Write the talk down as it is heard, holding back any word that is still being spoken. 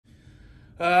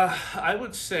I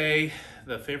would say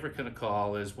the favorite kind of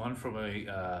call is one from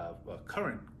a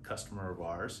current customer of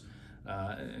ours.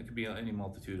 And it could be any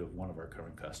multitude of one of our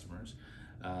current customers,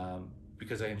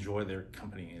 because I enjoy their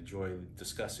company, enjoy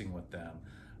discussing with them.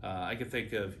 I could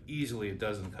think of easily a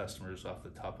dozen customers off the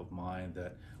top of mind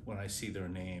that when I see their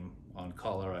name on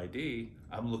caller ID,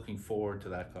 I'm looking forward to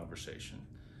that conversation.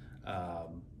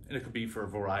 And it could be for a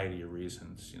variety of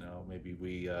reasons. You know, maybe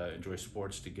we enjoy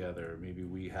sports together. Maybe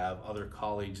we have other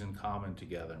colleagues in common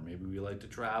together. Maybe we like to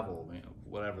travel. You know,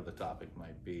 whatever the topic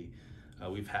might be,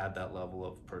 we've had that level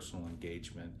of personal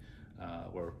engagement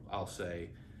where I'll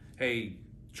say, "Hey,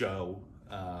 Joe,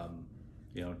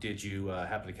 did you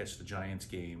happen to catch the Giants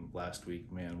game last week?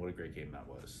 Man, what a great game that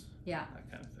was." Yeah. That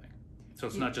kind of thing. So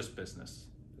it's You, not just business.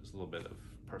 There's a little bit of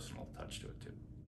personal touch to it too.